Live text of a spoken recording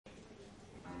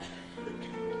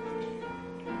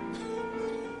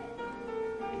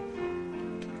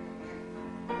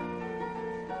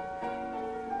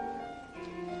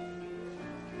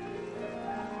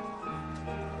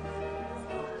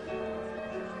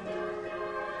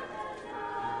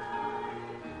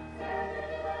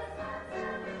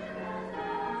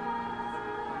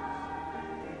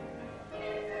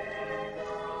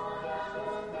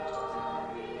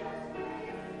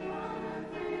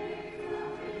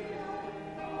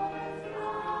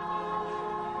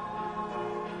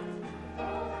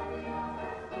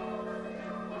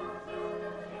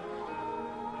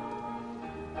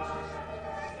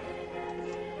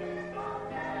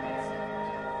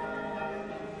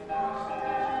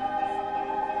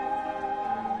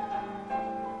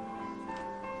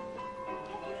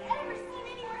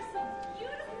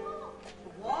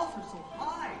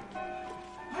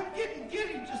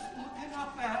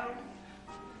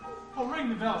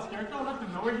bell, Scarecrow. Let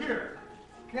them know we're here.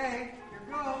 Okay, here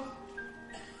goes.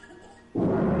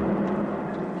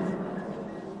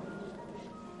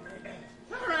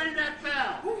 Who rang that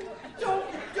bell? Don't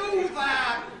do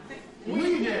that!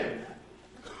 We did.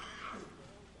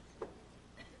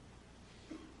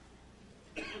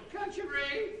 Can't you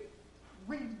read?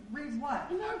 Read what?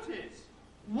 A notice.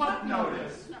 What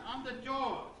notice? On the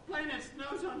door. Plain as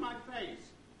snow's on my face.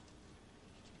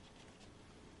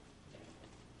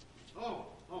 Oh,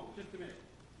 just a minute.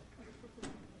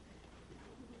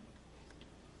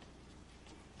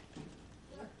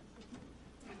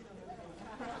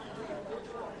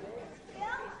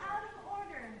 Bell out of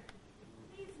order.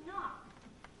 Please knock.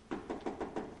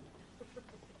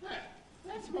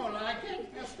 That's more like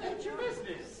it. Now state your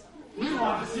business. We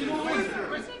want to see the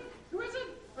wizard. Who is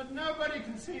it? But nobody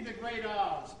can see the Great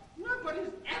Oz.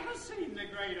 Nobody's ever seen the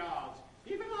Great Oz.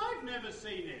 Even I've never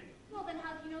seen him. Well, then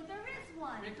how do you know there is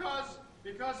one? Because,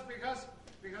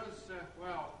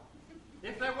 well,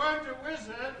 if there weren't a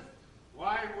wizard,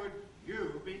 why would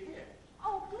you be here?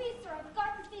 Oh, please, sir, I've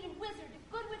got to see the wizard. The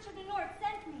good witch of the north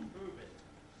sent me. Prove it.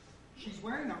 She's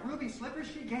wearing the ruby slippers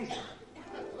she gave her.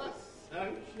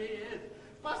 So she is.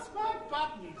 Bust my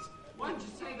buttons. Why didn't you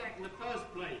say that in the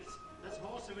first place? That's a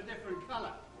horse of a different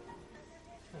color.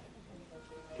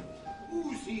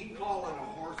 Who's he calling a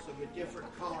horse of a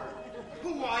different color?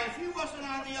 Why, if he wasn't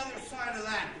on the other side of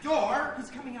that door... He's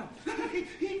coming out.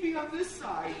 He'd be on this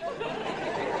side.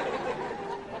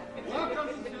 Welcome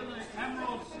to the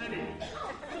Emerald City.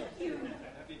 Oh, thank you.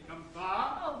 Have you come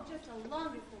far? Oh, just the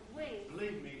longest of ways.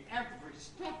 Believe me, every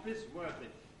step is worth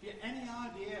it. Do you have any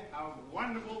idea how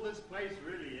wonderful this place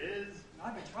really is?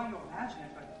 I've been trying to imagine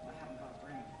it, but I haven't got a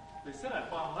brain. They said I'd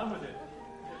fall in love with it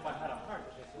if I had a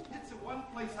heart. It's the one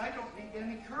place I don't need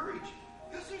any courage,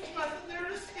 because there's nothing there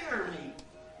to scare me.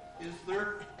 Is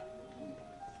there?